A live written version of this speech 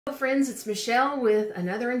Friends, it's Michelle with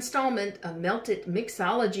another installment of Melted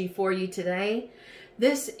Mixology for you today.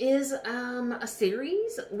 This is a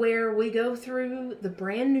series where we go through the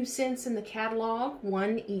brand new scents in the catalog,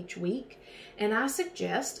 one each week, and I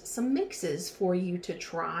suggest some mixes for you to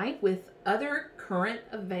try with other current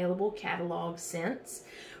available catalog scents.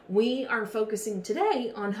 We are focusing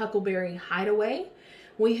today on Huckleberry Hideaway.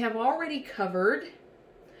 We have already covered,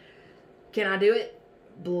 can I do it?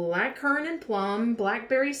 Blackcurrant and plum,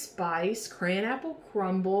 blackberry spice, crayon apple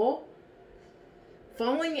crumble,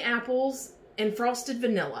 falling apples, and frosted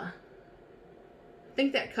vanilla. I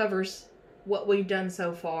think that covers what we've done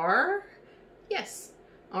so far. Yes.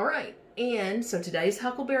 All right. And so today's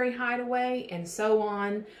Huckleberry Hideaway and so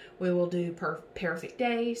on. We will do Perfect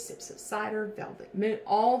Day, Sips of Cider, Velvet Moon,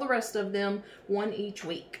 all the rest of them, one each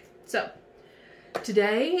week. So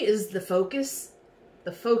today is the focus.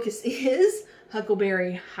 The focus is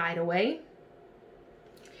Huckleberry Hideaway.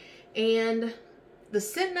 And the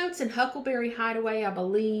scent notes in Huckleberry Hideaway, I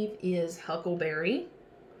believe, is huckleberry,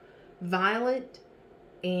 violet,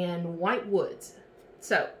 and white woods.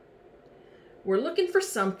 So we're looking for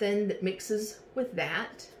something that mixes with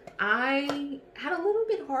that. I had a little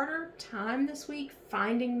bit harder time this week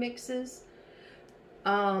finding mixes,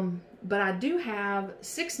 but I do have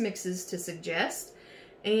 6 mixes to suggest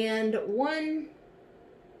and one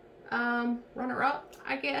runner-up,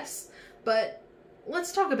 I guess. But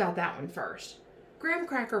let's talk about that one first. Graham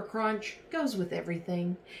Cracker Crunch goes with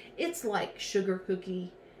everything. It's like sugar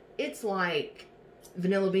cookie. It's like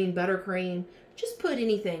vanilla bean buttercream. Just put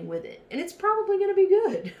anything with it, and it's probably going to be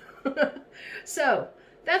good. So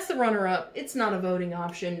that's the runner-up. It's not a voting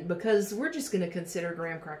option because we're just going to consider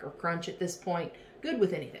Graham Cracker Crunch at this point good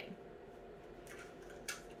with anything.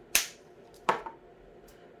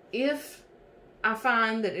 If I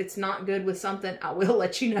find that it's not good with something, I will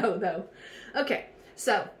let you know, though. Okay,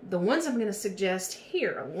 so the ones I'm going to suggest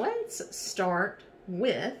here, let's start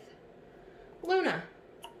with Luna.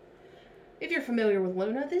 If you're familiar with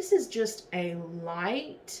Luna, this is just a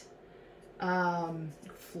light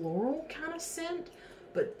floral kind of scent,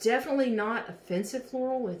 but definitely not offensive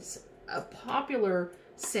floral. It's a popular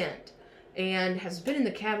scent and has been in the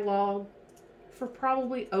catalog for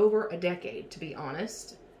probably over a decade, to be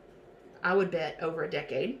honest. I would bet over a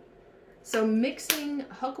decade. So mixing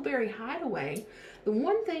Huckleberry Hideaway, the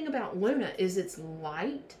one thing about Luna is it's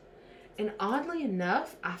light. And oddly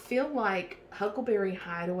enough, I feel like Huckleberry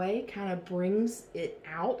Hideaway kind of brings it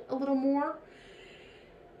out a little more.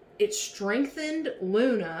 It strengthened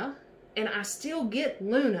Luna, and I still get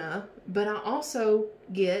Luna, but I also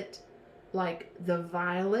get like the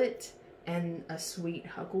violet and a sweet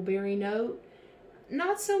huckleberry note.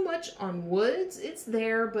 Not so much on woods, it's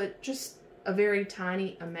there, but just a very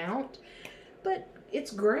tiny amount. But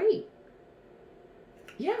it's great.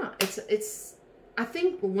 Yeah, it's I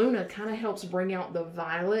think Luna kind of helps bring out the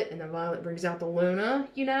violet, and the violet brings out the Luna,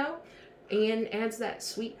 you know, and adds that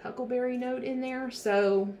sweet huckleberry note in there.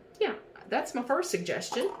 So, yeah, that's my first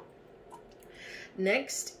suggestion.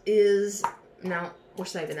 Next is, no, we're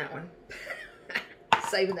saving that one.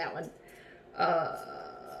 Saving that one.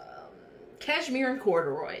 Cashmere and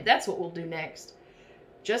corduroy. That's what we'll do next.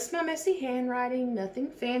 Just my messy handwriting, nothing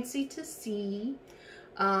fancy to see.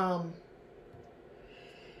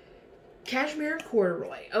 Cashmere and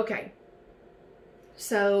corduroy. Okay.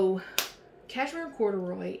 So, cashmere and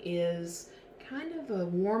corduroy is kind of a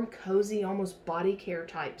warm, cozy, almost body care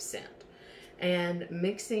type scent. And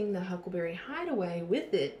mixing the Huckleberry Hideaway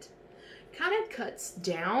with it kind of cuts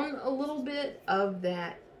down a little bit of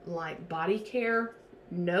that like body care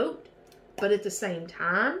note. But at the same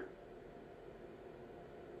time,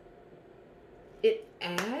 it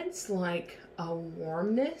adds like a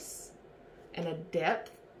warmness and a depth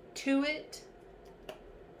to it.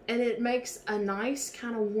 And it makes a nice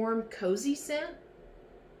kind of warm, cozy scent.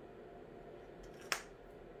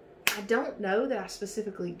 I don't know that I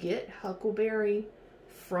specifically get huckleberry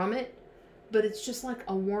from it, but it's just like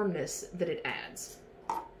a warmness that it adds.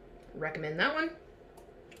 Recommend that one.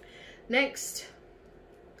 Next,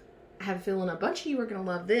 I have a feeling a bunch of you are going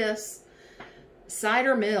to love this.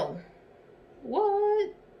 Cider Mill.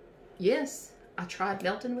 What? Yes, I tried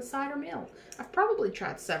melting with Cider Mill. I've probably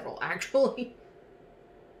tried several, actually.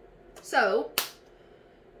 So,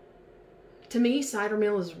 to me, Cider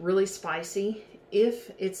Mill is really spicy. If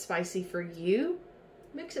it's spicy for you,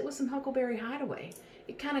 mix it with some Huckleberry Hideaway.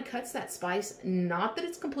 It kind of cuts that spice. Not that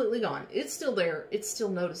it's completely gone. It's still there. It's still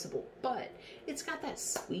noticeable. But it's got that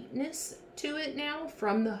sweetness to it now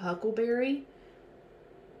from the huckleberry,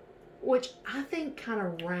 which I think kind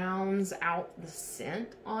of rounds out the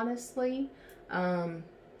scent, honestly.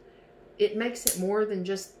 It makes it more than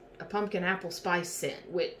just a pumpkin apple spice scent,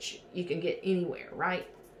 which you can get anywhere, right?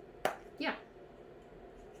 Yeah.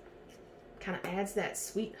 Kind of adds that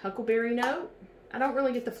sweet huckleberry note. I don't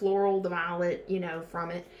really get the floral, the violet, you know,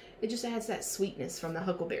 from it. It just adds that sweetness from the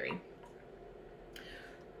huckleberry.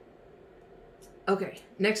 Okay,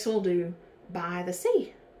 next we'll do By the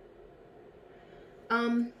Sea.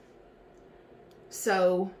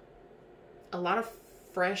 So a lot of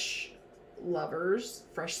fresh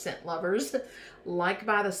scent lovers like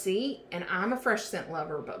By the Sea, and I'm a fresh scent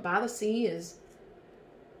lover, but By the Sea is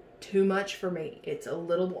too much for me. It's a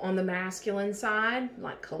little on the masculine side,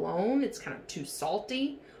 like cologne. It's kind of too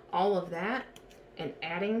salty, all of that, and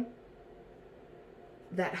adding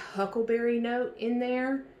that huckleberry note in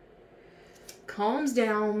there calms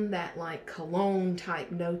down that like cologne type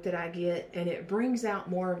note that I get, and it brings out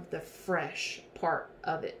more of the fresh part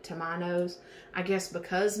of it to my nose. I guess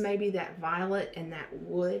because maybe that violet and that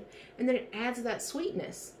wood, and then it adds that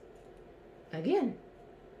sweetness. Again,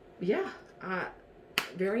 yeah,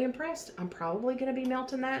 very impressed. I'm probably going to be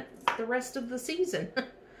melting that the rest of the season.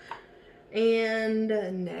 And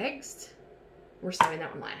next, we're saving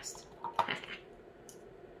that one last.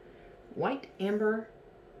 White Amber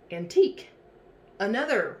Antique.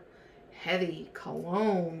 Another heavy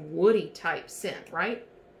cologne, woody type scent, right?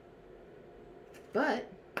 But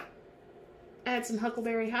add some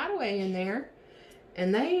Huckleberry Hideaway in there,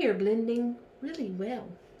 and they are blending really well.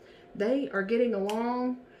 They are getting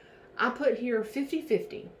along. I put here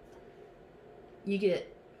 50-50. You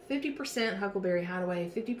get 50% Huckleberry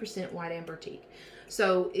Hideaway, 50% White Amber Antique.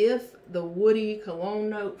 So if the woody cologne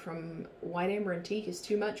note from White Amber Antique is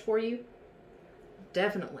too much for you,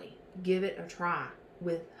 definitely give it a try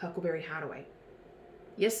with Huckleberry Hideaway.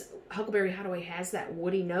 Yes, Huckleberry Hideaway has that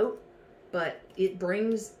woody note, but it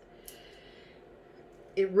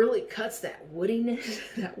really cuts that woodiness,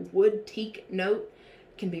 that wood teak note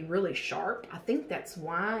can be really sharp. I think that's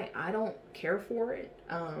why I don't care for it.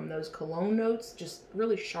 Those cologne notes, just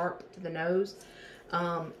really sharp to the nose.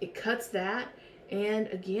 It cuts that, and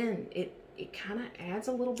again, it kind of adds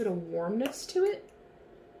a little bit of warmness to it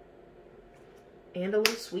and a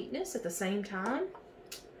little sweetness at the same time.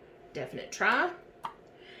 Definite try.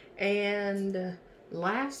 And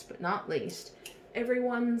last but not least,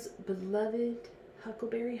 everyone's beloved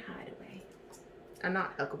Huckleberry Hideaway.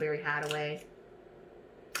 Not Huckleberry Hideaway.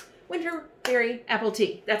 Winterberry Apple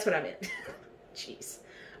Tea. That's what I meant. Jeez.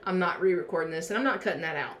 I'm not re-recording this, and I'm not cutting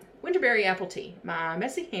that out. Winterberry Apple Tea. My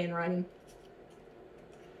messy handwriting.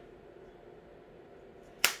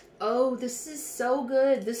 Oh, this is so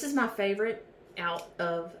good. This is my favorite out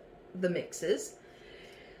of the mixes.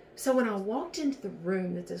 So when I walked into the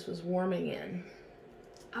room that this was warming in,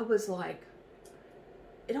 I was like,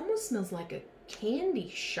 it almost smells like a candy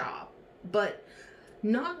shop, but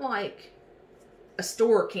not like a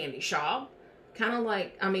store candy shop. Kind of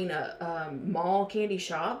like, I mean, a mall candy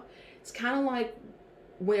shop. It's kind of like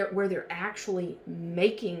where they're actually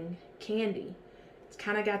making candy. It's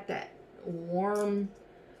kind of got that warm,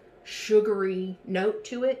 sugary note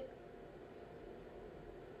to it.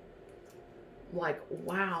 Like,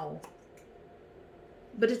 wow.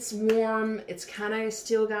 But it's warm. It's kind of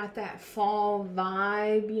still got that fall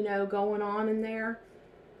vibe, you know, going on in there.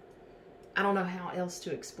 I don't know how else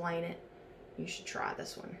to explain it. You should try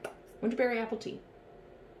this one. Winterberry Apple Tea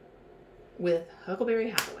with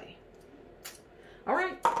Huckleberry Hideaway. All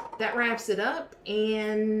right, that wraps it up,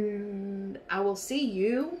 and I will see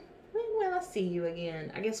you. When will I see you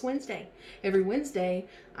again? I guess Wednesday. Every Wednesday,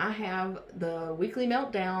 I have the weekly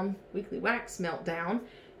meltdown, weekly wax meltdown,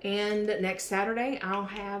 and next Saturday, I'll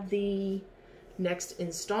have the next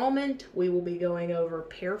installment. We will be going over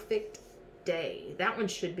Perfect Day. That one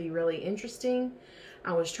should be really interesting.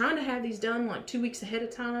 I was trying to have these done like 2 weeks ahead of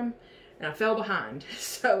time, and I fell behind.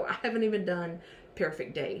 So I haven't even done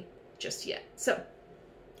Perfect Day just yet. So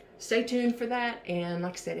stay tuned for that. And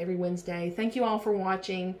like I said, every Wednesday. Thank you all for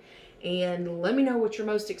watching. And let me know what you're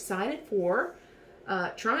most excited for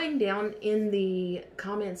trying down in the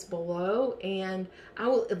comments below. And I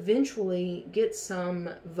will eventually get some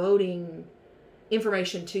voting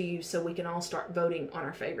information to you so we can all start voting on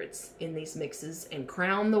our favorites in these mixes and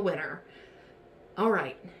crown the winner. All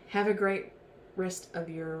right. Have a great rest of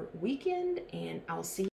your weekend, and I'll see you.